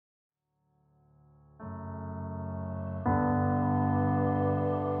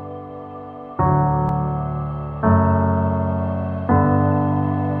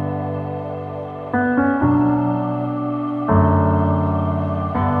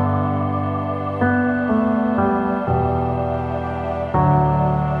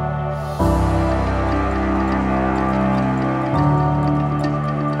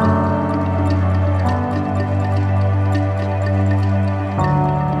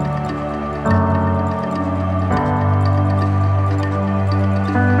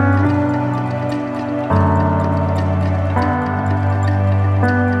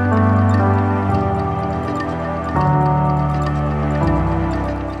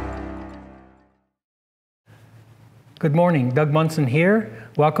Good morning, Doug Munson here.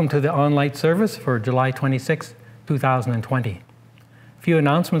 Welcome to the on-light service for July 26, 2020. A few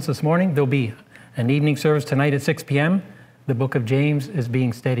announcements this morning. There'll be an evening service tonight at 6 p.m. The book of James is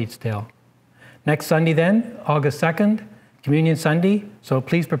being studied still. Next Sunday then, August 2nd, Communion Sunday, so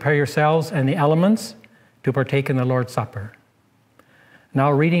please prepare yourselves and the elements to partake in the Lord's Supper. Now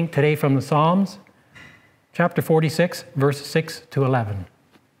reading today from the Psalms, chapter 46, verses 6 to 11.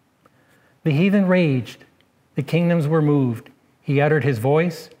 The heathen raged, the kingdoms were moved. He uttered his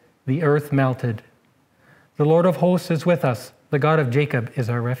voice, the earth melted. The Lord of hosts is with us. The God of Jacob is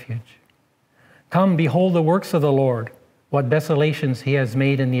our refuge. Come, behold the works of the Lord, what desolations he has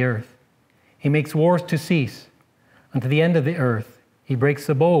made in the earth. He makes wars to cease. Unto the end of the earth, he breaks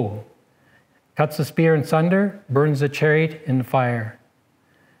the bow, cuts the spear in sunder, burns the chariot in fire.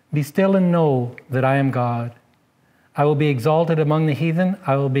 Be still and know that I am God. I will be exalted among the heathen.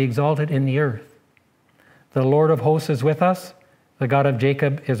 I will be exalted in the earth. The Lord of hosts is with us. The God of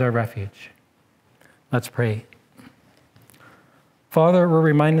Jacob is our refuge. Let's pray. Father, we're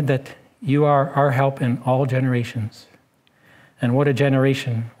reminded that you are our help in all generations. And what a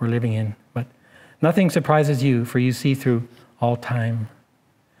generation we're living in. But nothing surprises you, for you see through all time.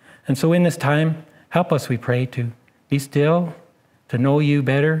 And so in this time, help us, we pray, to be still, to know you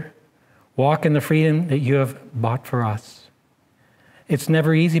better, walk in the freedom that you have bought for us. It's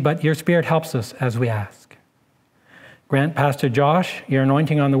never easy, but your Spirit helps us as we ask. Grant Pastor Josh your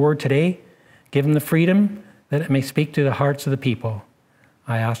anointing on the word today. Give him the freedom that it may speak to the hearts of the people.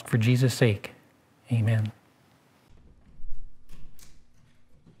 I ask for Jesus' sake. Amen.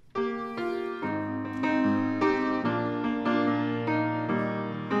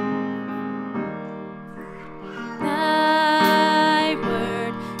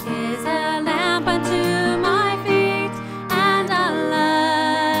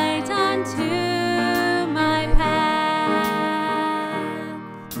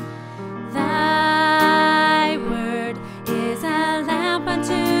 Thy word is a lamp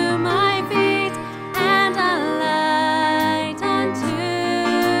unto my feet and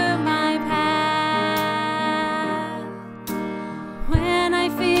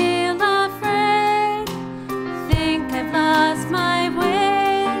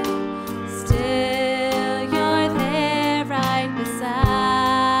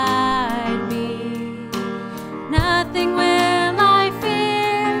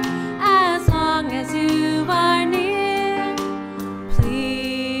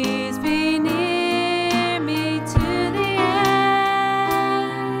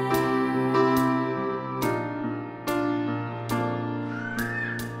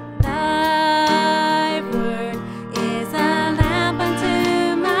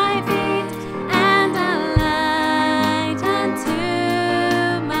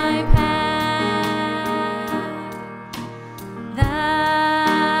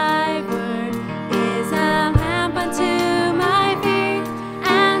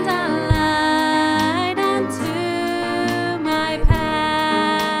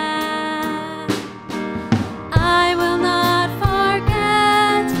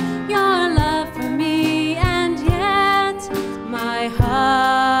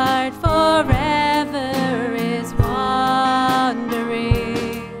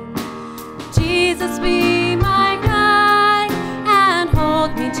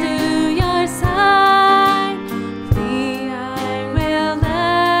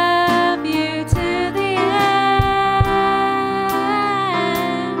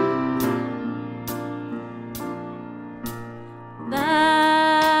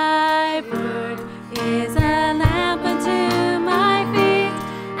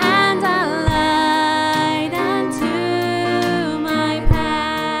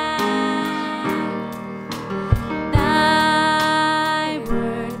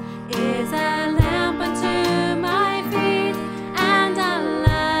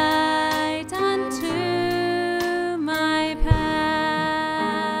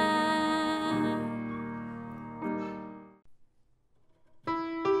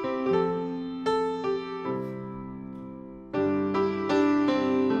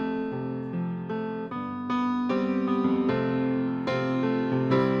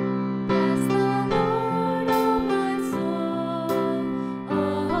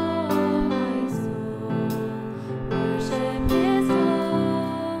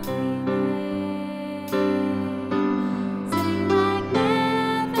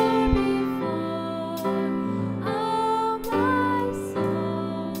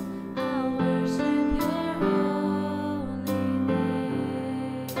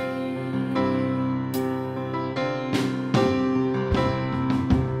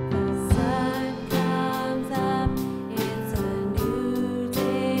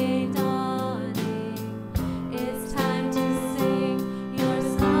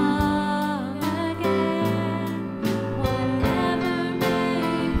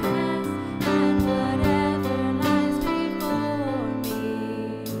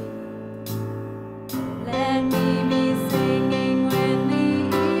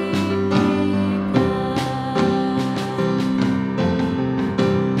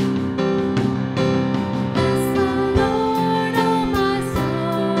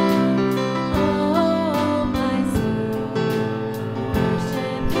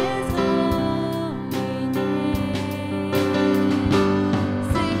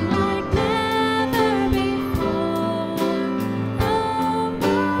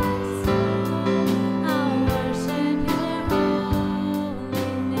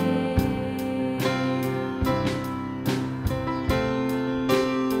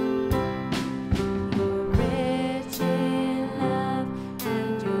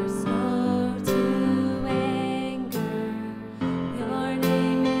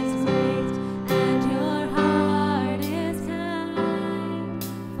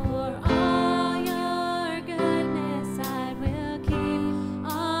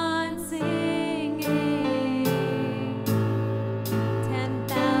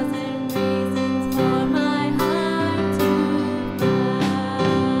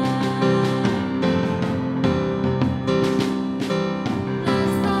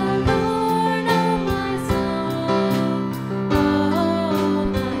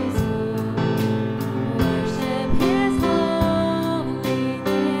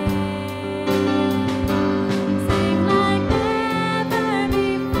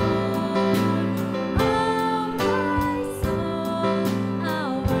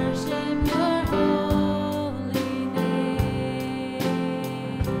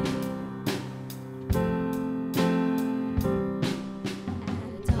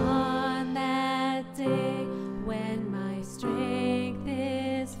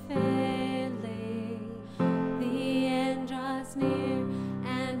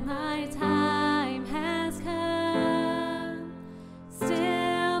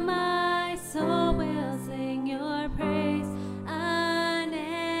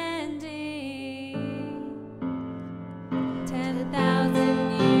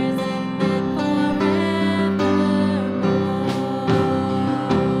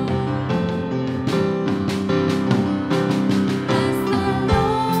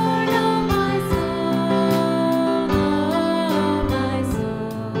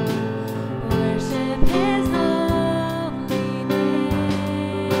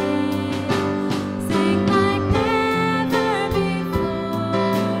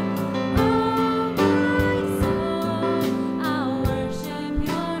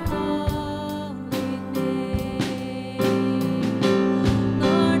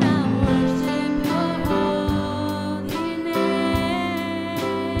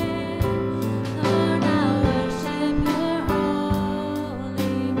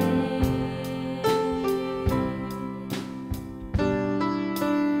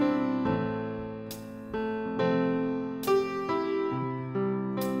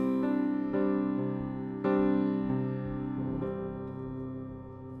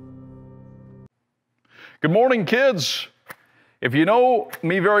Good morning, kids. If you know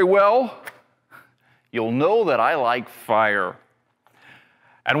me very well, you'll know that I like fire.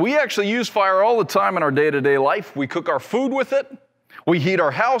 And we actually use fire all the time in our day-to-day life. We cook our food with it. We heat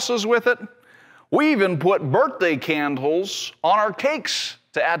our houses with it. We even put birthday candles on our cakes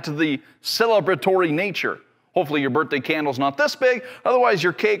to add to the celebratory nature. Hopefully your birthday candle's not this big, otherwise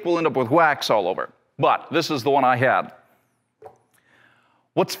your cake will end up with wax all over it. But this is the one I had.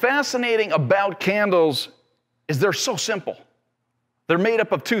 What's fascinating about candles is they're so simple. They're made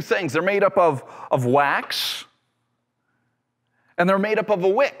up of two things. They're made up of wax, and they're made up of a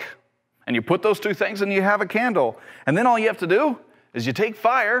wick. And you put those two things and you have a candle. And then all you have to do is you take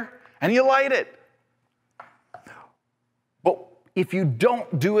fire and you light it. But if you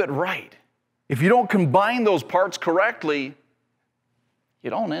don't do it right, if you don't combine those parts correctly, you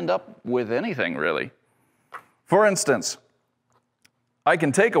don't end up with anything really. For instance, I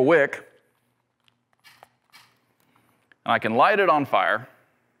can take a wick and I can light it on fire.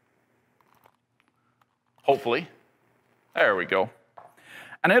 Hopefully. There we go.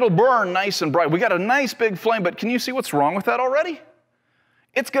 And it'll burn nice and bright. We got a nice big flame, but can you see what's wrong with that already?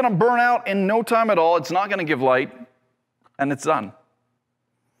 It's going to burn out in no time at all. It's not going to give light, and it's done.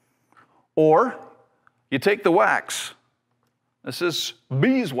 Or you take the wax. This is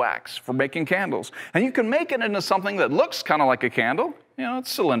beeswax for making candles. And you can make it into something that looks kind of like a candle. You know,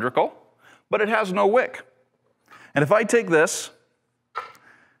 it's cylindrical, but it has no wick. And if I take this,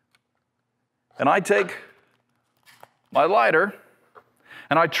 and I take my lighter,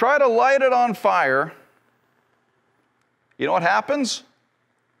 and I try to light it on fire, you know what happens?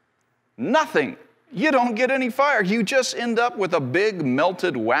 Nothing. You don't get any fire. You just end up with a big,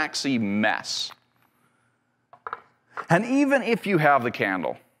 melted, waxy mess. And even if you have the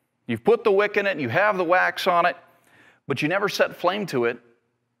candle, you've put the wick in it, you have the wax on it, but you never set flame to it,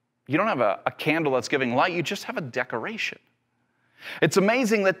 you don't have a candle that's giving light, you just have a decoration. It's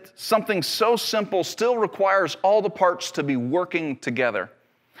amazing that something so simple still requires all the parts to be working together.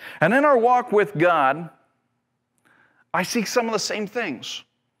 And in our walk with God, I see some of the same things.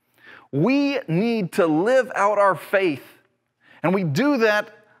 We need to live out our faith, and we do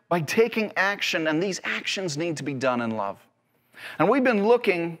that by taking action, and these actions need to be done in love. And we've been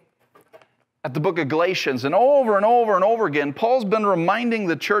looking at the book of Galatians, and over and over and over again, Paul's been reminding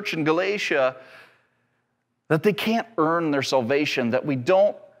the church in Galatia that they can't earn their salvation, that we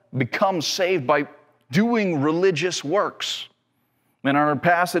don't become saved by doing religious works. In our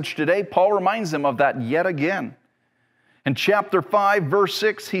passage today, Paul reminds them of that yet again. In chapter 5, verse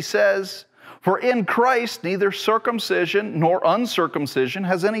 6, he says, "For in Christ neither circumcision nor uncircumcision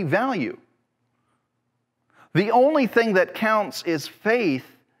has any value. The only thing that counts is faith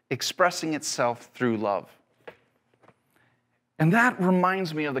expressing itself through love." And that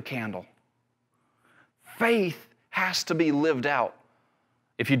reminds me of the candle. Faith has to be lived out.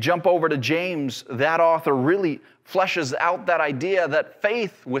 If you jump over to James, that author really fleshes out that idea that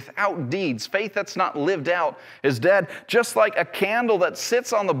faith without deeds, faith that's not lived out, is dead. Just like a candle that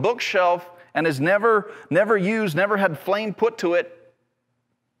sits on the bookshelf and is never used, never had flame put to it,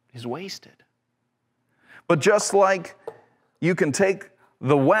 is wasted. But just like you can take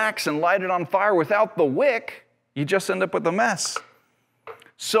the wax and light it on fire without the wick, you just end up with a mess.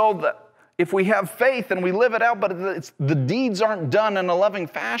 So if we have faith and we live it out, but the deeds aren't done in a loving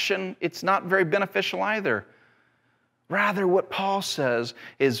fashion, it's not very beneficial either. Rather, what Paul says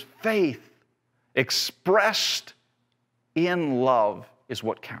is faith expressed in love is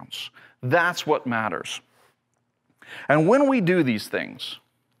what counts. That's what matters. And when we do these things,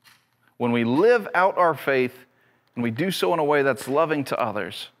 when we live out our faith, and we do so in a way that's loving to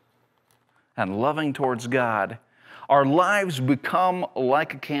others and loving towards God, our lives become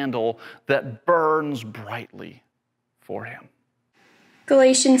like a candle that burns brightly for Him.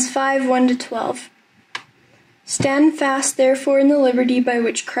 Galatians 5, 1-12. Stand fast, therefore, in the liberty by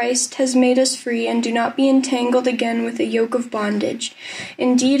which Christ has made us free, and do not be entangled again with a yoke of bondage.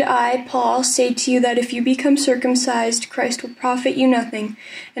 Indeed, I, Paul, say to you that if you become circumcised, Christ will profit you nothing.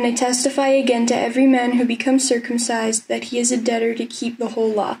 And I testify again to every man who becomes circumcised that he is a debtor to keep the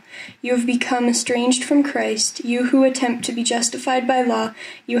whole law. You have become estranged from Christ. You who attempt to be justified by law,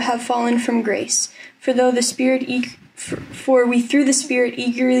 you have fallen from grace. For we through the Spirit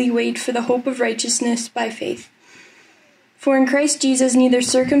eagerly wait for the hope of righteousness by faith. For in Christ Jesus neither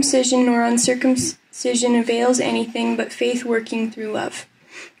circumcision nor uncircumcision avails anything, but faith working through love.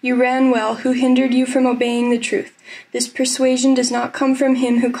 You ran well. Who hindered you from obeying the truth? This persuasion does not come from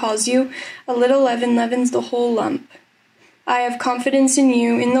him who calls you. A little leaven leavens the whole lump. I have confidence in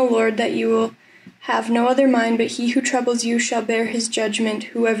you, in the Lord, that you will have no other mind, but he who troubles you shall bear his judgment,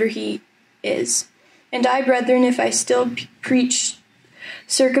 whoever he is. And I, brethren, if I still preach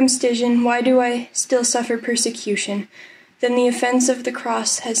circumcision, why do I still suffer persecution? Then the offense of the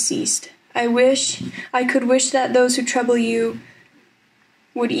cross has ceased. I could wish that those who trouble you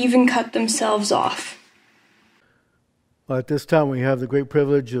would even cut themselves off. Well, at this time, we have the great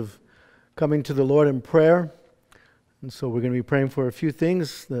privilege of coming to the Lord in prayer. And so we're going to be praying for a few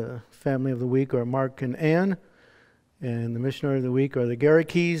things. The family of the week are Mark and Ann, and the missionary of the week are the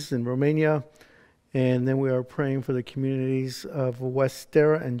Garrickes in Romania. And then we are praying for the communities of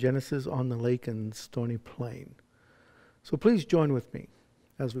Westera and Genesis on the Lake and Stony Plain. So please join with me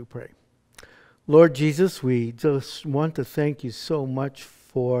as we pray. Lord Jesus, we just want to thank you so much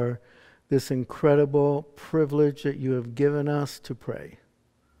for this incredible privilege that you have given us to pray.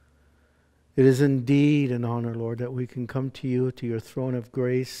 It is indeed an honor, Lord, that we can come to you, to your throne of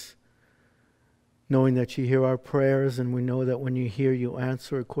grace, knowing that you hear our prayers, and we know that when you hear, you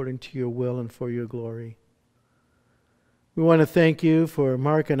answer according to your will and for your glory. We want to thank you for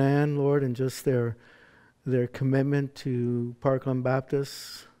Mark and Ann, Lord, and just their commitment to Parkland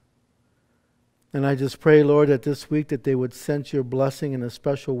Baptist. And I just pray, Lord, that this week that they would sense your blessing in a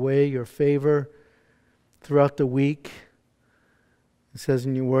special way, your favor throughout the week. It says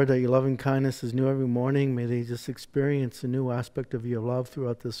in your word that your loving kindness is new every morning. May they just experience a new aspect of your love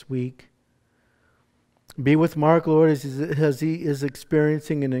throughout this week. Be with Mark, Lord, as he is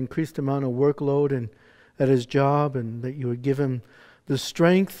experiencing an increased amount of workload at his job, and that you would give him the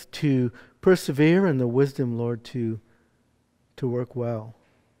strength to persevere and the wisdom, Lord, to work well.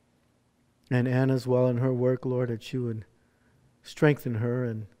 And Anne as well in her work, Lord, that you would strengthen her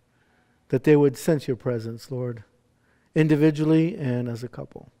and that they would sense your presence, Lord, individually and as a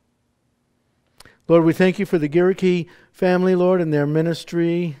couple. Lord, we thank you for the Garricky family, Lord, and their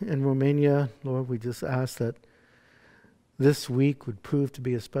ministry in Romania. Lord, we just ask that this week would prove to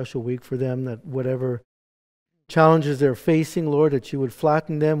be a special week for them, that whatever challenges they're facing, Lord, that you would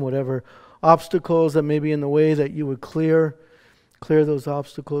flatten them, whatever obstacles that may be in the way, that you would clear those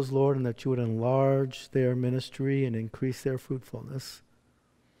obstacles, Lord, and that you would enlarge their ministry and increase their fruitfulness.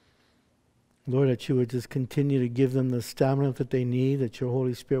 Lord, that you would just continue to give them the stamina that they need, that your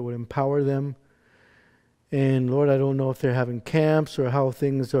Holy Spirit would empower them. And Lord, I don't know if they're having camps or how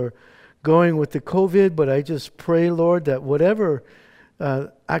things are going with the COVID, but I just pray, Lord, that whatever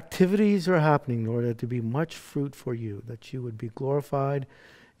activities are happening, Lord, that there be much fruit for you, that you would be glorified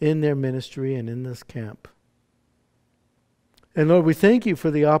in their ministry and in this camp. And Lord, we thank you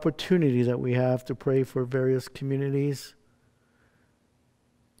for the opportunity that we have to pray for various communities.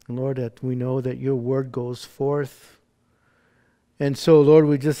 And Lord, that we know that your word goes forth. And so, Lord,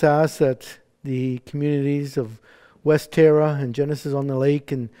 we just ask that the communities of Westera and Genesis on the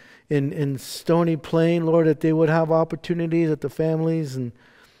Lake and in Stony Plain, Lord, that they would have opportunities, that the families and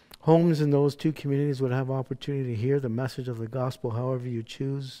homes in those two communities would have opportunity to hear the message of the gospel however you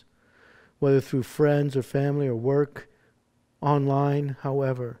choose, whether through friends or family or work, online,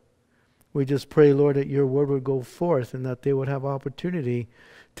 however. We just pray, Lord, that your word would go forth and that they would have opportunity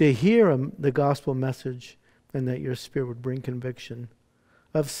to hear the gospel message, and that your Spirit would bring conviction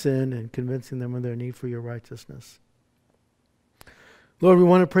of sin and convincing them of their need for your righteousness. Lord, we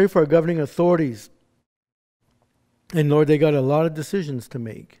want to pray for our governing authorities. And Lord, they got a lot of decisions to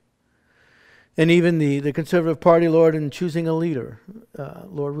make. And even the Conservative Party, Lord, in choosing a leader.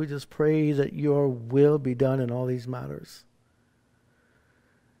 Lord, we just pray that your will be done in all these matters.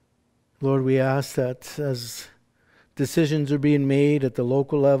 Lord, we ask that as decisions are being made at the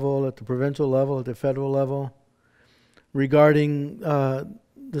local level, at the provincial level, at the federal level, regarding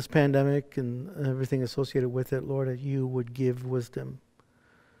this pandemic and everything associated with it, Lord, that you would give wisdom.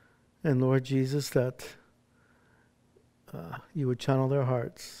 And Lord Jesus, that you would channel their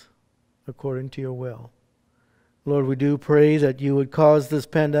hearts according to your will. Lord, we do pray that you would cause this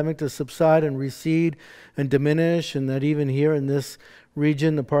pandemic to subside and recede and diminish, and that even here in this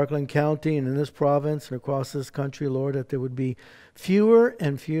region, the Parkland County, and in this province and across this country, Lord, that there would be fewer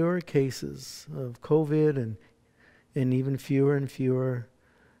and fewer cases of COVID and even fewer and fewer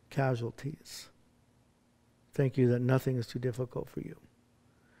casualties. Thank you that nothing is too difficult for you.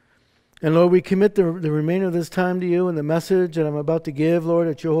 And Lord, we commit the remainder of this time to you and the message that I'm about to give, Lord,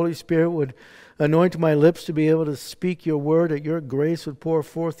 that your Holy Spirit would anoint my lips to be able to speak your word, that your grace would pour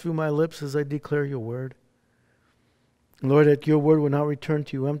forth through my lips as I declare your word. Lord, that your word would not return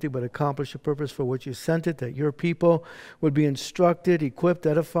to you empty, but accomplish the purpose for which you sent it, that your people would be instructed, equipped,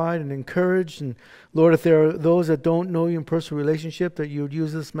 edified, and encouraged. And Lord, if there are those that don't know you in personal relationship, that you would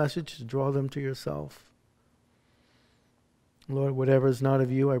use this message to draw them to yourself. Lord, whatever is not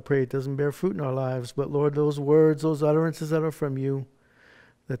of you, I pray it doesn't bear fruit in our lives. But Lord, those words, those utterances that are from you,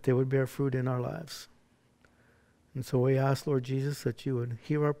 that they would bear fruit in our lives. And so we ask, Lord Jesus, that you would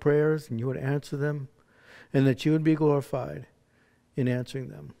hear our prayers and you would answer them, and that you would be glorified in answering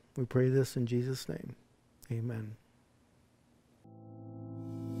them. We pray this in Jesus' name. Amen.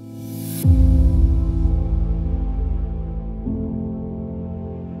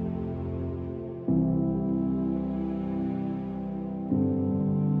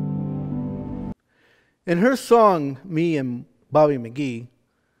 In her song, Me and Bobby McGee,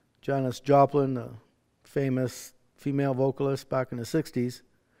 Janis Joplin, a famous female vocalist back in the 60s,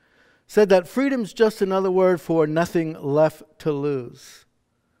 said that freedom's just another word for nothing left to lose.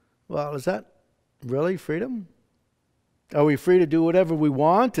 Well, is that really freedom? Are we free to do whatever we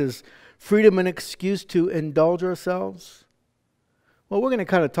want? Is freedom an excuse to indulge ourselves? Well, we're going to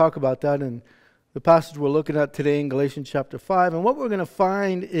kind of talk about that in the passage we're looking at today in Galatians chapter 5. And what we're going to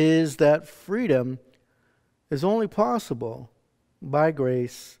find is that freedom is only possible by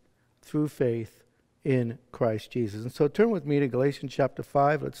grace through faith in Christ Jesus. And so turn with me to Galatians chapter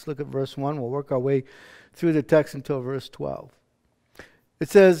 5. Let's look at verse 1. We'll work our way through the text until verse 12. It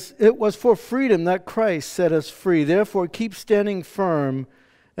says, "It was for freedom that Christ set us free. Therefore keep standing firm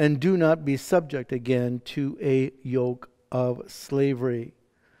and do not be subject again to a yoke of slavery."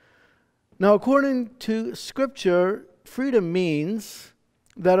 Now, according to Scripture, freedom means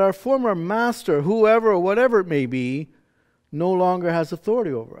that our former master, whoever or whatever it may be, no longer has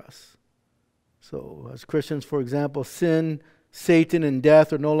authority over us. So, as Christians, for example, sin, Satan, and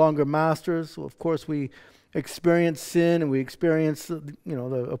death are no longer masters. So, of course, we experience sin and we experience,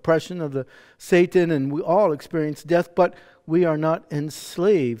 the oppression of the Satan, and we all experience death, but we are not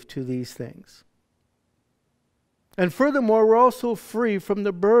enslaved to these things. And furthermore, we're also free from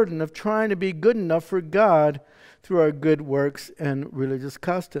the burden of trying to be good enough for God through our good works and religious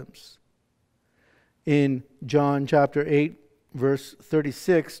customs. In John chapter 8, verse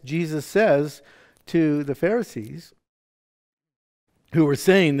 36, Jesus says to the Pharisees, who were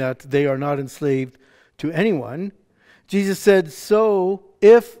saying that they are not enslaved to anyone, Jesus said, "So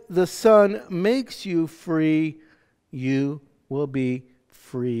if the Son makes you free, you will be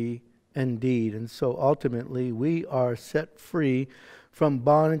free indeed." And so ultimately we are set free from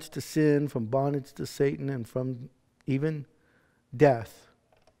bondage to sin, from bondage to Satan, and from even death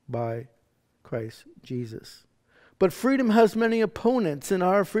by Christ Jesus. But freedom has many opponents, and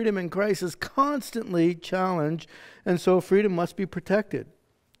our freedom in Christ is constantly challenged, and so freedom must be protected.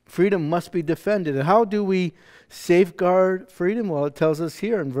 Freedom must be defended. And how do we safeguard freedom? Well, it tells us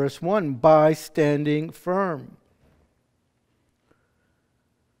here in verse 1, by standing firm.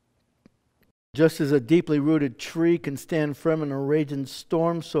 Just as a deeply rooted tree can stand firm in a raging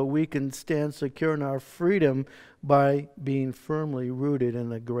storm, so we can stand secure in our freedom by being firmly rooted in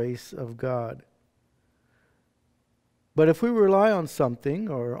the grace of God. But if we rely on something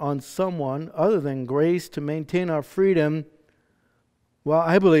or on someone other than grace to maintain our freedom, well,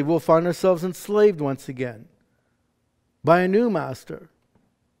 I believe we'll find ourselves enslaved once again by a new master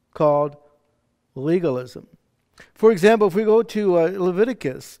called legalism. For example, if we go to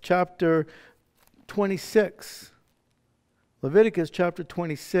Leviticus chapter 26. Leviticus chapter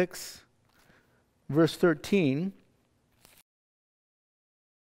 26, verse 13.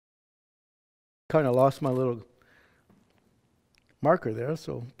 Kind of lost my little marker there,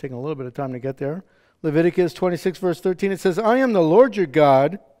 so taking a little bit of time to get there. Leviticus 26, verse 13, it says, "I am the Lord your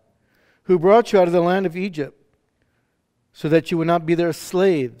God who brought you out of the land of Egypt, so that you would not be their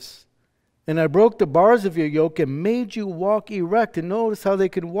slaves. And I broke the bars of your yoke and made you walk erect." And notice how they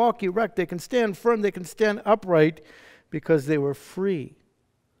can walk erect. They can stand firm. They can stand upright because they were free.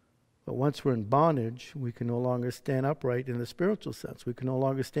 But once we're in bondage, we can no longer stand upright in the spiritual sense. We can no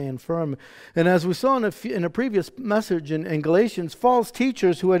longer stand firm. And as we saw in a previous message in Galatians, false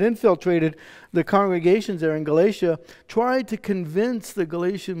teachers who had infiltrated the congregations there in Galatia tried to convince the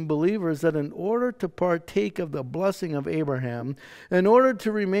Galatian believers that in order to partake of the blessing of Abraham, in order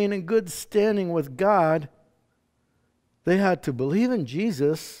to remain in good standing with God, they had to believe in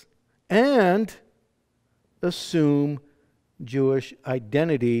Jesus and assume Jewish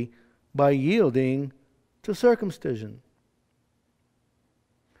identity by yielding to circumcision.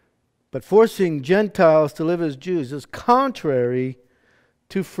 But forcing Gentiles to live as Jews is contrary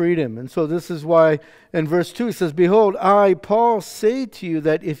to freedom. And so this is why in verse 2 it says, "Behold, I, Paul, say to you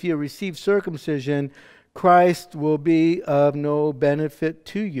that if you receive circumcision, Christ will be of no benefit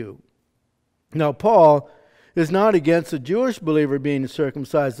to you." Now, Paul is not against a Jewish believer being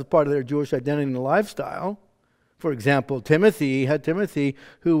circumcised as part of their Jewish identity and lifestyle. For example, Timothy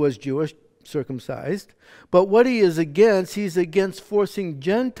who was Jewish, circumcised. But what he is against, he's against forcing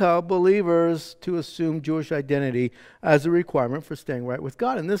Gentile believers to assume Jewish identity as a requirement for staying right with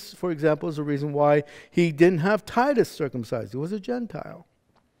God. And this, for example, is the reason why he didn't have Titus circumcised. He was a Gentile.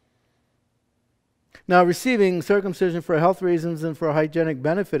 Now, receiving circumcision for health reasons and for hygienic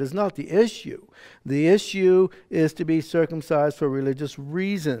benefit is not the issue. The issue is to be circumcised for religious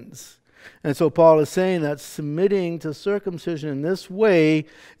reasons. And so Paul is saying that submitting to circumcision in this way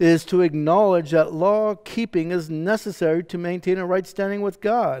is to acknowledge that law keeping is necessary to maintain a right standing with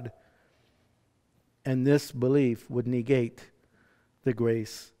God. And this belief would negate the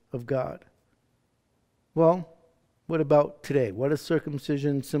grace of God. Well, what about today? What does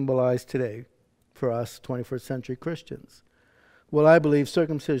circumcision symbolize today for us 21st century Christians? Well, I believe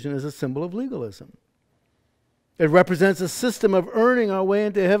circumcision is a symbol of legalism. It represents a system of earning our way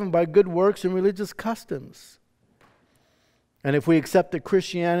into heaven by good works and religious customs. And if we accept a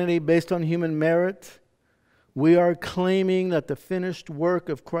Christianity based on human merit, we are claiming that the finished work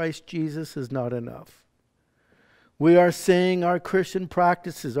of Christ Jesus is not enough. We are saying our Christian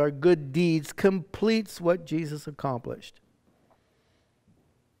practices, our good deeds, completes what Jesus accomplished.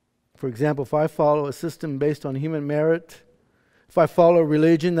 For example, if I follow a system based on human merit, if I follow a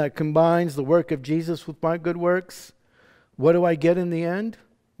religion that combines the work of Jesus with my good works, what do I get in the end?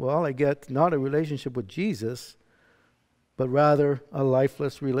 Well, I get not a relationship with Jesus, but rather a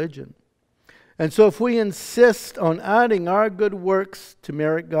lifeless religion. And so if we insist on adding our good works to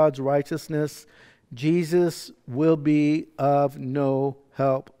merit God's righteousness, Jesus will be of no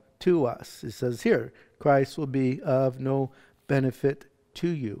help to us. It says here, Christ will be of no benefit to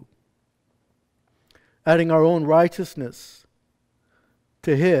you. Adding our own righteousness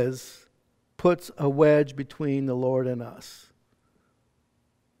to his puts a wedge between the Lord and us.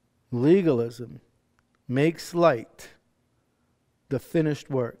 Legalism makes light the finished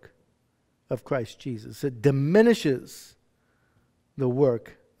work of Christ Jesus. It diminishes the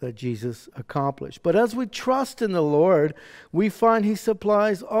work that Jesus accomplished. But as we trust in the Lord, we find he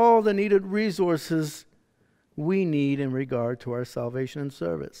supplies all the needed resources we need in regard to our salvation and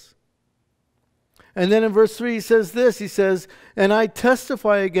service. And then in verse 3 he says this, he says, "And I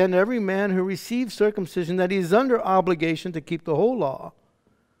testify again to every man who receives circumcision that he is under obligation to keep the whole law."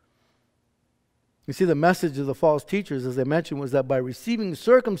 You see, the message of the false teachers, as I mentioned, was that by receiving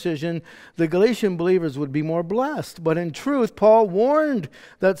circumcision, the Galatian believers would be more blessed. But in truth, Paul warned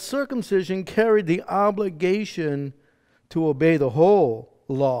that circumcision carried the obligation to obey the whole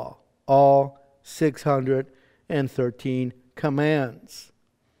law, all 613 commands.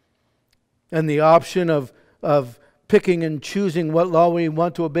 And the option of picking and choosing what law we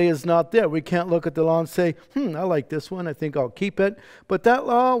want to obey is not there. We can't look at the law and say, I like this one, I think I'll keep it. But that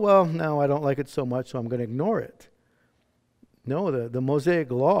law, well, no, I don't like it so much, so I'm going to ignore it. No, the Mosaic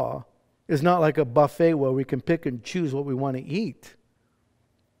law is not like a buffet where we can pick and choose what we want to eat.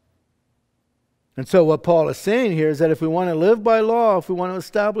 And so what Paul is saying here is that if we want to live by law, if we want to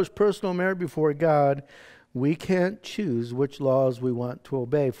establish personal merit before God, we can't choose which laws we want to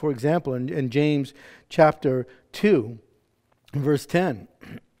obey. For example, in James chapter 2, verse 10,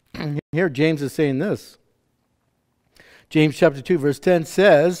 here James is saying this. James chapter 2, verse 10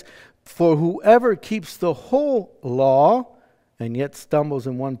 says, "For whoever keeps the whole law and yet stumbles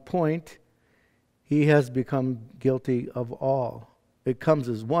in one point, he has become guilty of all." It comes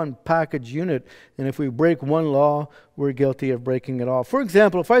as one package unit, and if we break one law, we're guilty of breaking it all. For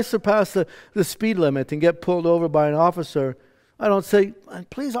example, if I surpass the speed limit and get pulled over by an officer, I don't say,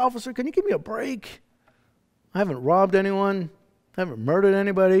 "Please, officer, can you give me a break? I haven't robbed anyone. I haven't murdered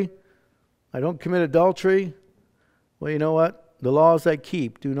anybody. I don't commit adultery." Well, you know what? The laws I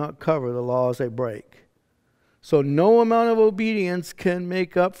keep do not cover the laws I break. So no amount of obedience can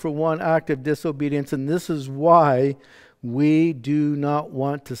make up for one act of disobedience, and this is why we do not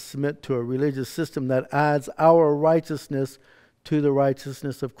want to submit to a religious system that adds our righteousness to the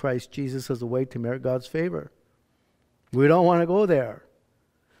righteousness of Christ Jesus as a way to merit God's favor. We don't want to go there.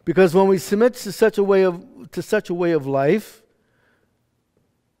 Because when we submit to such a way of life,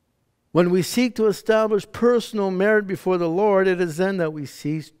 when we seek to establish personal merit before the Lord, it is then that we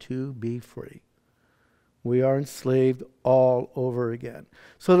cease to be free. We are enslaved all over again.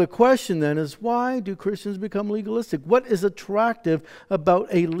 So the question then is, why do Christians become legalistic? What is attractive about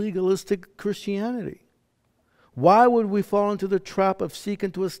a legalistic Christianity? Why would we fall into the trap of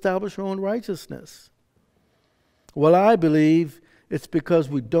seeking to establish our own righteousness? Well, I believe it's because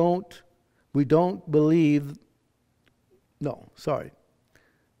we don't believe. No, sorry.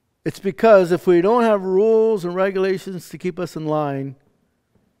 It's because if we don't have rules and regulations to keep us in line,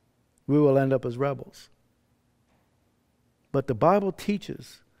 we will end up as rebels. But the Bible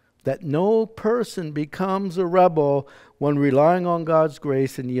teaches that no person becomes a rebel when relying on God's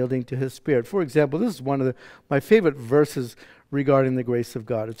grace and yielding to His Spirit. For example, this is one of my favorite verses regarding the grace of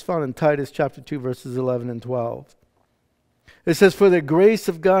God. It's found in Titus chapter 2, verses 11 and 12. It says, "For the grace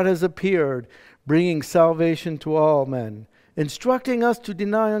of God has appeared, bringing salvation to all men, instructing us to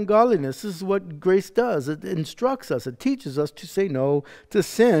deny ungodliness." This is what grace does. It instructs us. It teaches us to say no to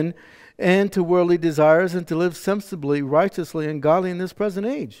sin and to worldly desires and to live sensibly, righteously, and godly in this present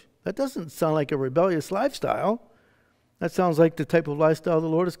age. That doesn't sound like a rebellious lifestyle. That sounds like the type of lifestyle the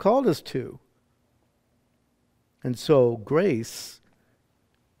Lord has called us to. And so grace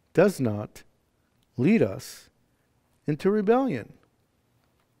does not lead us into rebellion.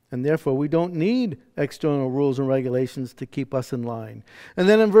 And therefore, we don't need external rules and regulations to keep us in line. And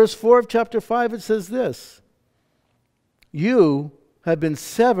then in verse 4 of chapter 5, it says this: "You have been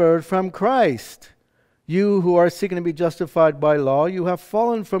severed from Christ. You who are seeking to be justified by law, you have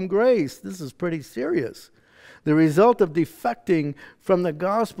fallen from grace." This is pretty serious. The result of defecting from the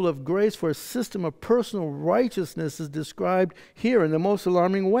gospel of grace for a system of personal righteousness is described here in the most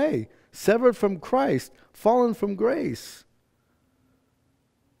alarming way. Severed from Christ, fallen from grace.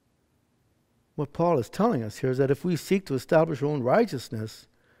 What Paul is telling us here is that if we seek to establish our own righteousness,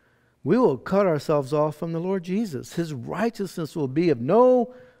 we will cut ourselves off from the Lord Jesus. His righteousness will be of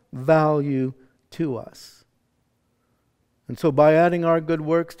no value to us. And so by adding our good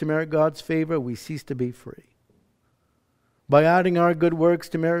works to merit God's favor, we cease to be free. By adding our good works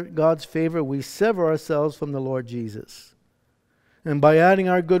to merit God's favor, we sever ourselves from the Lord Jesus. And by adding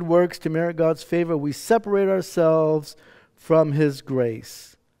our good works to merit God's favor, we separate ourselves from His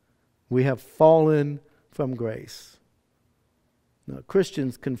grace. We have fallen from grace. Now,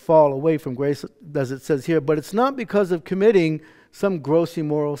 Christians can fall away from grace, as it says here, but it's not because of committing some gross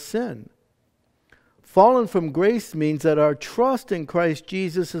immoral sin. Fallen from grace means that our trust in Christ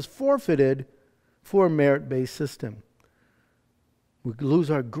Jesus is forfeited for a merit-based system. We lose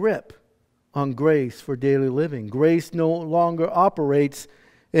our grip on grace for daily living. Grace no longer operates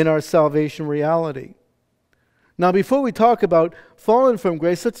in our salvation reality. Now, before we talk about fallen from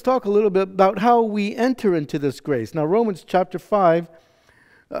grace, let's talk a little bit about how we enter into this grace. Now, Romans chapter 5,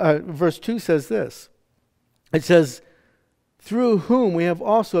 verse 2 says this. It says, "Through whom we have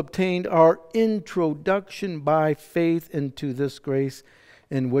also obtained our introduction by faith into this grace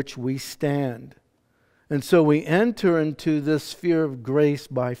in which we stand." And so we enter into this sphere of grace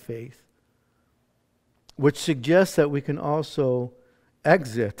by faith, which suggests that we can also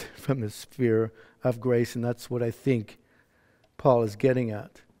exit from the sphere of grace, and that's what I think Paul is getting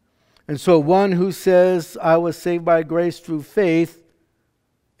at. And so one who says, "I was saved by grace through faith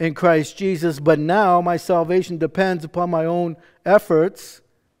in Christ Jesus, but now my salvation depends upon my own efforts,"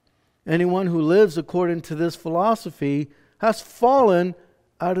 anyone who lives according to this philosophy has fallen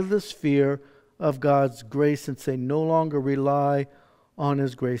out of the sphere of God's grace, and they no longer rely on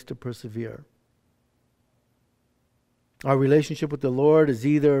His grace to persevere. Our relationship with the Lord is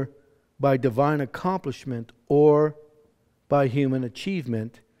either by divine accomplishment or by human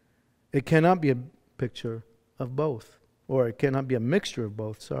achievement. It cannot be a picture of both, or it cannot be a mixture of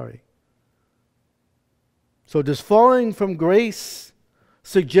both, So does falling from grace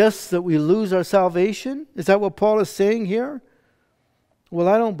suggest that we lose our salvation? Is that what Paul is saying here? Well,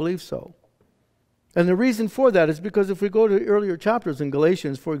 I don't believe so. And the reason for that is because if we go to earlier chapters in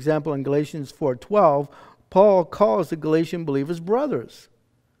Galatians, for example, in Galatians 4:12, Paul calls the Galatian believers brothers.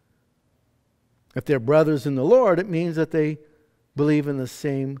 If they're brothers in the Lord, it means that they believe in the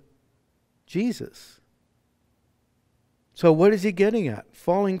same Jesus. So what is he getting at?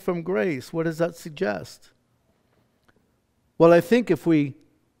 Falling from grace, what does that suggest? Well, I think if we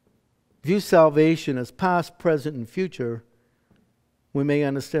view salvation as past, present, and future, we may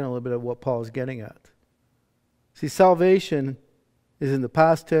understand a little bit of what Paul is getting at. See, salvation is in the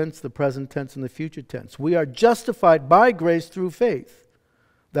past tense, the present tense, and the future tense. We are justified by grace through faith.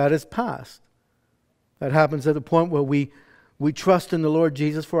 That is past. That happens at the point where we trust in the Lord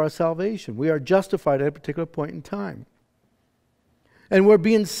Jesus for our salvation. We are justified at a particular point in time. And we're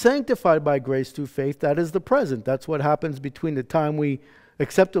being sanctified by grace through faith. That is the present. That's what happens between the time we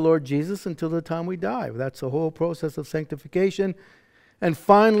accept the Lord Jesus until the time we die. That's the whole process of sanctification. And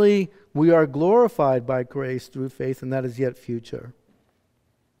finally, we are glorified by grace through faith, and that is yet future.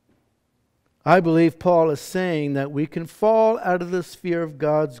 I believe Paul is saying that we can fall out of the sphere of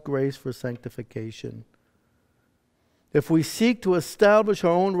God's grace for sanctification. If we seek to establish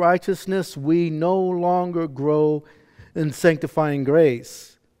our own righteousness, we no longer grow in sanctifying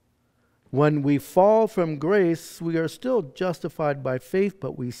grace. When we fall from grace, we are still justified by faith,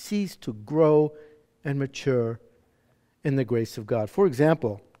 but we cease to grow and mature in the grace of God. For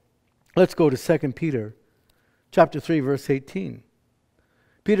example, Let's go to 2 Peter chapter 3, verse 18.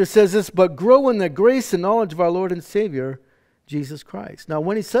 Peter says this, but grow in the grace and knowledge of our Lord and Savior, Jesus Christ. Now,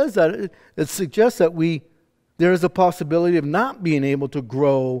 when he says that, it suggests that there is a possibility of not being able to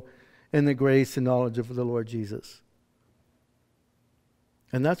grow in the grace and knowledge of the Lord Jesus.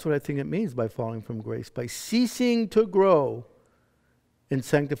 And that's what I think it means by falling from grace, by ceasing to grow in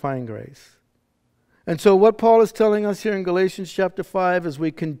sanctifying grace. And so what Paul is telling us here in Galatians chapter 5 is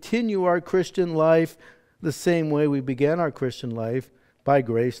we continue our Christian life the same way we began our Christian life, by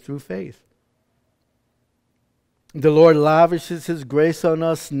grace through faith. The Lord lavishes His grace on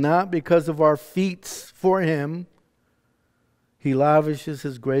us not because of our feats for Him. He lavishes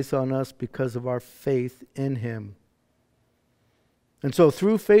His grace on us because of our faith in Him. And so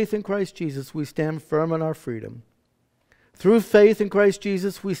through faith in Christ Jesus, we stand firm in our freedom. Through faith in Christ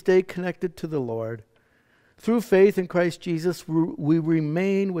Jesus, we stay connected to the Lord. Through faith in Christ Jesus, we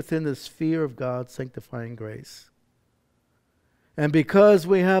remain within the sphere of God's sanctifying grace. And because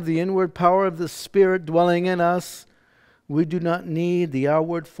we have the inward power of the Spirit dwelling in us, we do not need the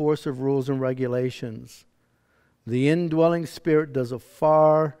outward force of rules and regulations. The indwelling Spirit does a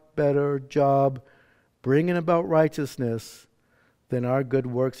far better job bringing about righteousness than our good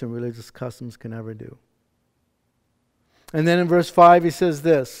works and religious customs can ever do. And then in verse 5 he says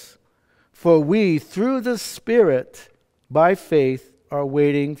this, for we, through the Spirit, by faith, are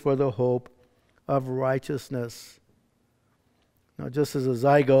waiting for the hope of righteousness. Now, just as a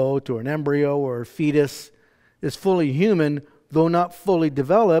zygote or an embryo or a fetus is fully human, though not fully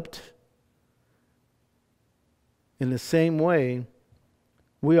developed, in the same way,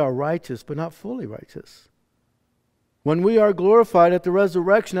 we are righteous, but not fully righteous. When we are glorified at the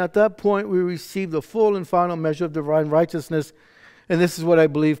resurrection, at that point we receive the full and final measure of divine righteousness. And this is what I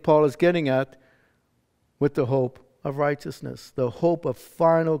believe Paul is getting at with the hope of righteousness. The hope of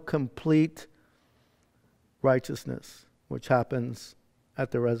final, complete righteousness, which happens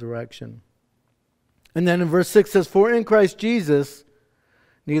at the resurrection. And then in verse 6 says, for in Christ Jesus,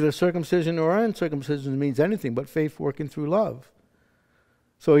 neither circumcision nor uncircumcision means anything but faith working through love.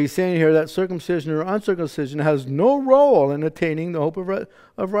 So he's saying here that circumcision or uncircumcision has no role in attaining the hope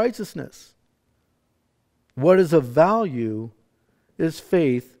of righteousness. What is of value is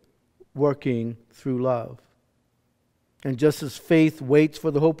faith working through love. And just as faith waits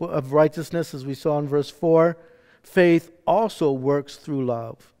for the hope of righteousness, as we saw in verse 4, faith also works through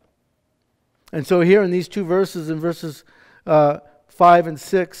love. And so here in these two verses, in verses 5 and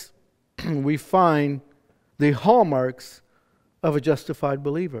 6, we find the hallmarks of a justified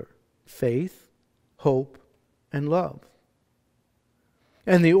believer: faith, hope, and love.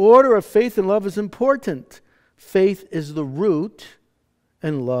 And the order of faith and love is important. Faith is the root,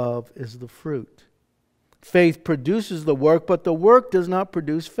 and love is the fruit. Faith produces the work, but the work does not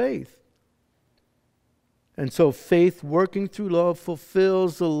produce faith. And so faith working through love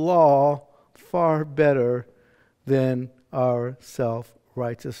fulfills the law far better than our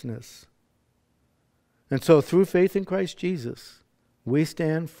self-righteousness. And so through faith in Christ Jesus, we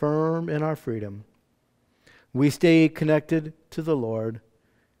stand firm in our freedom. We stay connected to the Lord.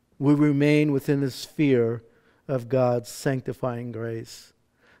 We remain within the sphere of God's sanctifying grace.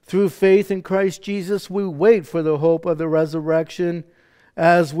 Through faith in Christ Jesus, we wait for the hope of the resurrection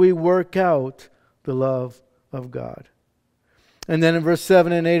as we work out the love of God. And then in verse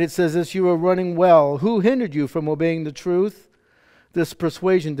 7 and 8 it says this, you are running well. Who hindered you from obeying the truth? This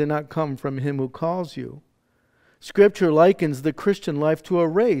persuasion did not come from him who calls you. Scripture likens the Christian life to a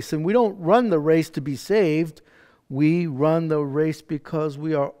race, and we don't run the race to be saved. We run the race because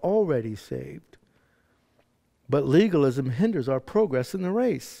we are already saved. But legalism hinders our progress in the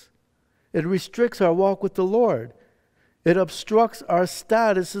race. It restricts our walk with the Lord. It obstructs our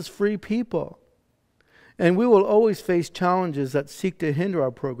status as free people. And we will always face challenges that seek to hinder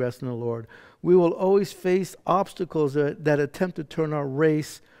our progress in the Lord. We will always face obstacles that attempt to turn our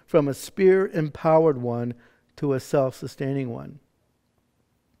race from a Spirit-empowered one to a self-sustaining one.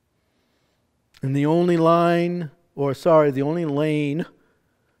 And the only lane we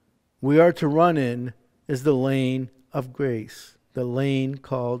are to run in is the lane of grace, the lane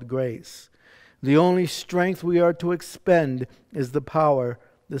called grace. The only strength we are to expend is the power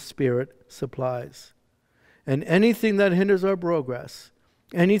the Spirit supplies. And anything that hinders our progress,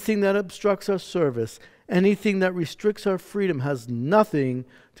 anything that obstructs our service, anything that restricts our freedom has nothing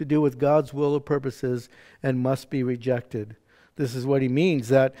to do with God's will or purposes and must be rejected. This is what he means,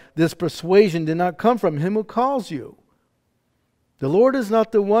 that this persuasion did not come from him who calls you. The Lord is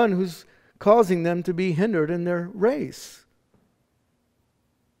not the one who's causing them to be hindered in their race.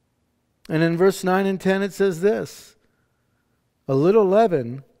 And in verse 9 and 10 it says this, a little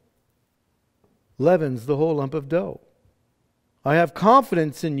leaven leavens the whole lump of dough. I have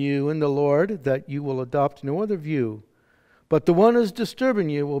confidence in you in the Lord that you will adopt no other view, but the one who is disturbing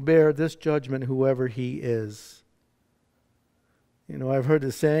you will bear this judgment, whoever he is. You know, I've heard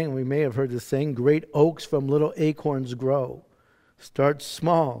the saying, and we may have heard the saying, great oaks from little acorns grow. Starts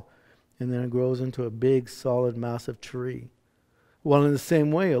small, and then it grows into a big, solid, massive tree. Well, in the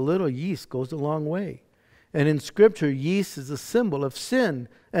same way, a little yeast goes a long way. And in Scripture, yeast is a symbol of sin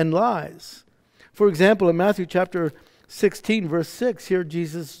and lies. For example, in Matthew chapter 16, verse 6, here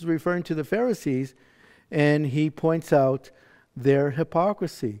Jesus is referring to the Pharisees, and he points out their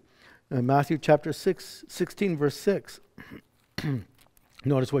hypocrisy. In Matthew chapter 16, verse 6,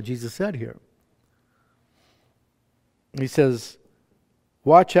 notice what Jesus said here. He says,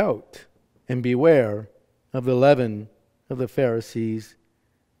 watch out and beware of the leaven of the Pharisees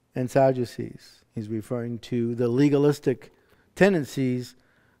and Sadducees. He's referring to the legalistic tendencies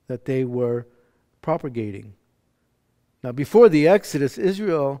that they were propagating. Now, before the Exodus,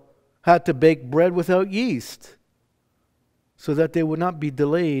 Israel had to bake bread without yeast so that they would not be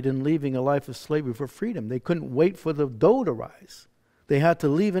delayed in leaving a life of slavery for freedom. They couldn't wait for the dough to rise. They had to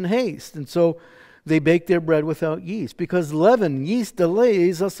leave in haste. And so they baked their bread without yeast, because leaven, yeast,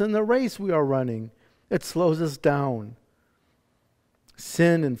 delays us in the race we are running. It slows us down.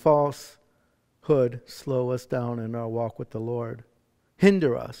 Sin and falsehood slow us down in our walk with the Lord.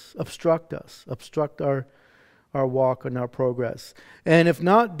 Hinder us, obstruct our walk and our progress. And if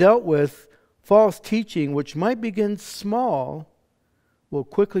not dealt with, false teaching, which might begin small, will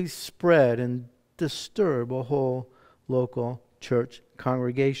quickly spread and disturb a whole local church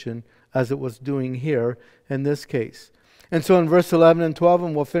congregation, as it was doing here in this case. And so in verse 11 and 12,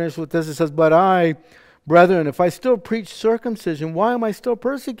 and we'll finish with this, it says, but I, brethren, if I still preach circumcision, why am I still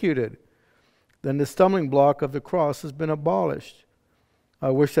persecuted? Then the stumbling block of the cross has been abolished.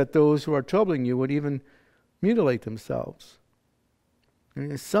 I wish that those who are troubling you would even mutilate themselves.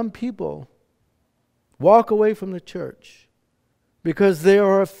 And some people walk away from the church because they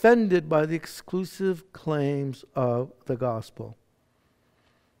are offended by the exclusive claims of the gospel.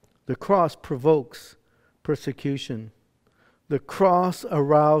 The cross provokes persecution. The cross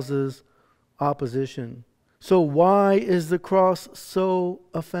arouses opposition. So why is the cross so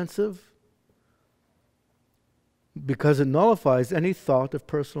offensive? Because it nullifies any thought of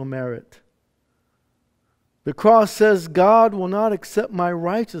personal merit. The cross says God will not accept my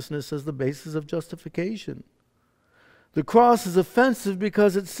righteousness as the basis of justification. The cross is offensive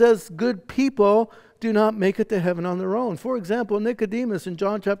because it says good people do not make it to heaven on their own. For example, Nicodemus in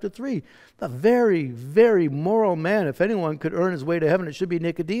John chapter 3, a very, very moral man. If anyone could earn his way to heaven, it should be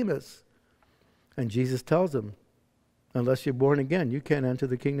Nicodemus. And Jesus tells him, unless you're born again, you can't enter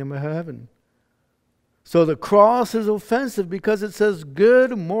the kingdom of heaven. So the cross is offensive because it says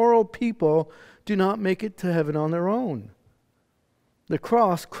good, moral people do not make it to heaven on their own. The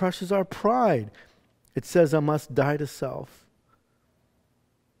cross crushes our pride. It says I must die to self.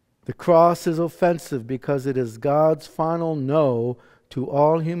 The cross is offensive because it is God's final no to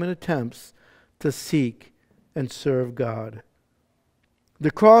all human attempts to seek and serve God.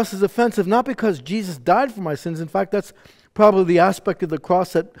 The cross is offensive not because Jesus died for my sins. In fact, that's probably the aspect of the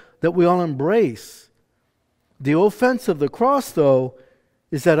cross that we all embrace. The offense of the cross, though,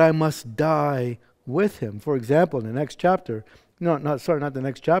 is that I must die with him. For example, in the next chapter, not the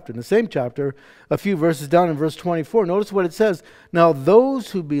next chapter, in the same chapter, a few verses down in verse 24, notice what it says. Now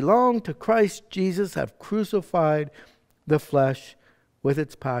those who belong to Christ Jesus have crucified the flesh with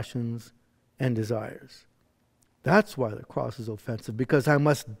its passions and desires. That's why the cross is offensive, because I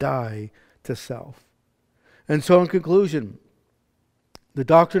must die to self. And so in conclusion, the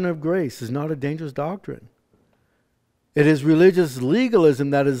doctrine of grace is not a dangerous doctrine. It is religious legalism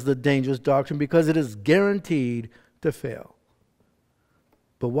that is the dangerous doctrine because it is guaranteed to fail.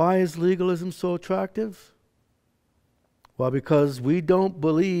 But why is legalism so attractive? Well, because we don't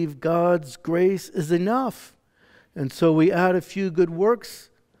believe God's grace is enough. And so we add a few good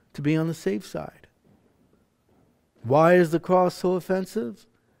works to be on the safe side. Why is the cross so offensive?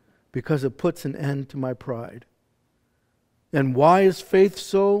 Because it puts an end to my pride. And why is faith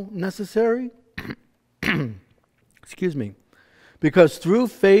so necessary? Excuse me. Because through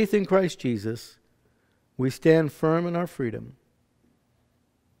faith in Christ Jesus, we stand firm in our freedom.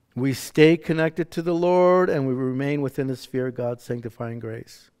 We stay connected to the Lord and we remain within the sphere of God's sanctifying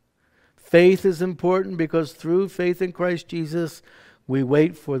grace. Faith is important because through faith in Christ Jesus, we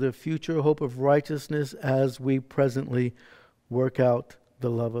wait for the future hope of righteousness as we presently work out the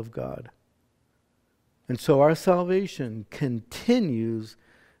love of God. And so our salvation continues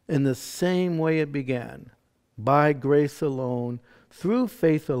in the same way it began. By grace alone, through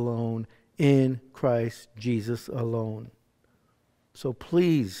faith alone, in Christ Jesus alone. So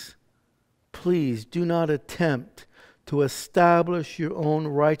please, please do not attempt to establish your own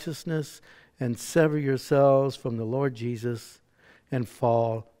righteousness and sever yourselves from the Lord Jesus and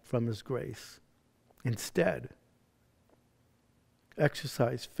fall from His grace. Instead,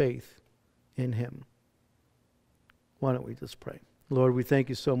 exercise faith in Him. Why don't we just pray? Lord, we thank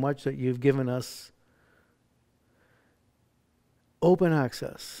You so much that You've given us open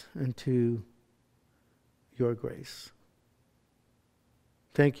access into Your grace.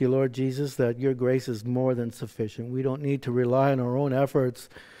 Thank You, Lord Jesus, that Your grace is more than sufficient. We don't need to rely on our own efforts.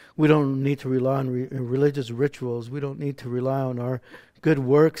 We don't need to rely on religious rituals. We don't need to rely on our good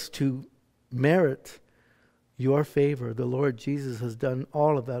works to merit Your favor. The Lord Jesus has done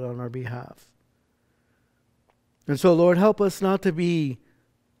all of that on our behalf. And so, Lord, help us not to be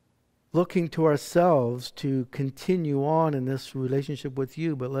looking to ourselves to continue on in this relationship with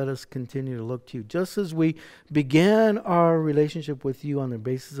You, but let us continue to look to You. Just as we began our relationship with You on the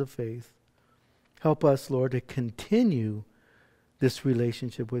basis of faith, help us, Lord, to continue this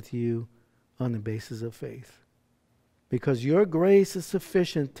relationship with You on the basis of faith. Because Your grace is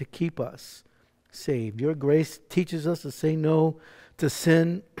sufficient to keep us saved. Your grace teaches us to say no to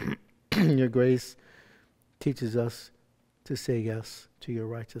sin. Your grace teaches us to say yes to Your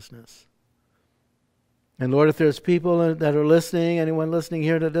righteousness. And Lord, if there's people that are listening, anyone listening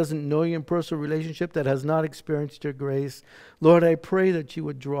here that doesn't know You in personal relationship, that has not experienced Your grace, Lord, I pray that You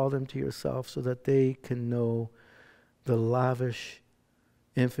would draw them to Yourself so that they can know the lavish,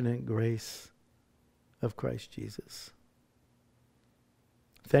 infinite grace of Christ Jesus.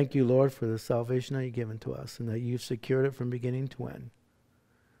 Thank You, Lord, for the salvation that You've given to us and that You've secured it from beginning to end.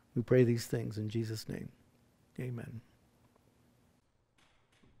 We pray these things in Jesus' name. Amen.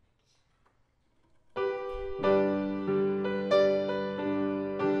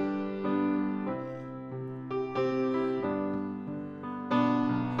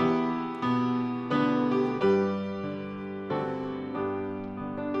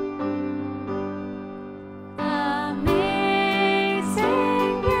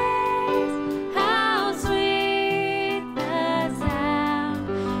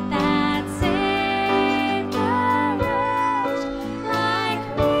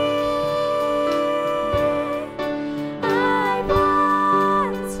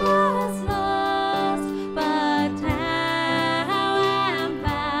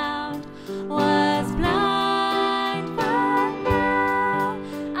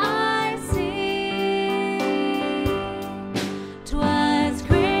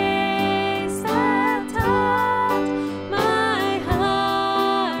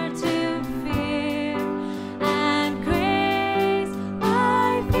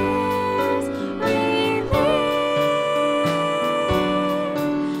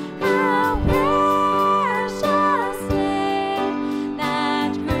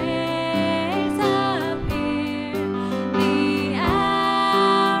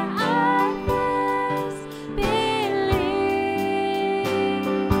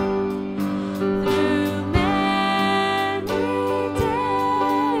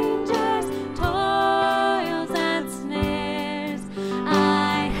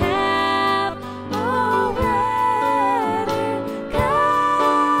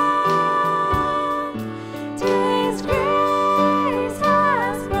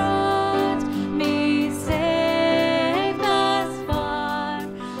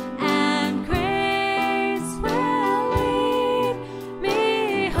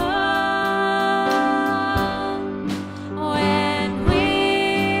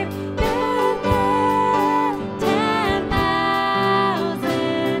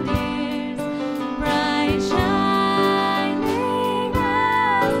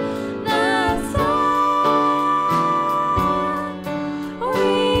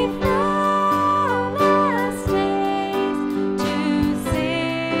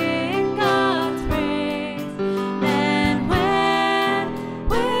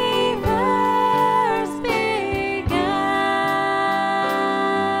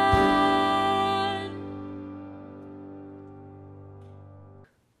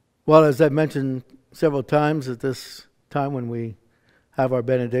 Well, as I've mentioned several times at this time when we have our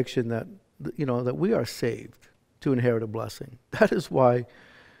benediction, that that we are saved to inherit a blessing. That is why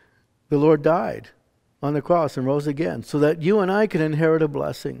the Lord died on the cross and rose again, so that you and I can inherit a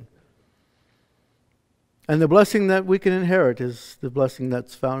blessing. And the blessing that we can inherit is the blessing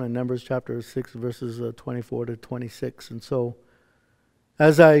that's found in Numbers chapter 6, verses 24 to 26. And so,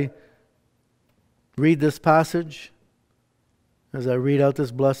 as I read this passage, as I read out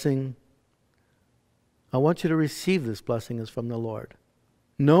this blessing, I want you to receive this blessing as from the Lord,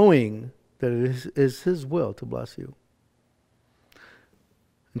 knowing that it is His will to bless you.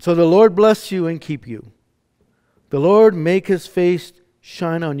 And so the Lord bless you and keep you. The Lord make His face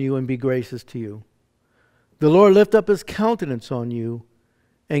shine on you and be gracious to you. The Lord lift up His countenance on you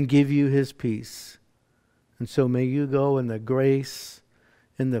and give you His peace. And so may you go in the grace,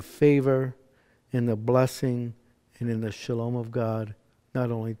 in the favor, in the blessing, and in the shalom of God,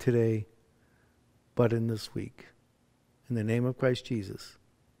 not only today, but in this week. In the name of Christ Jesus,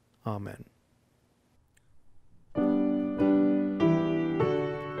 amen.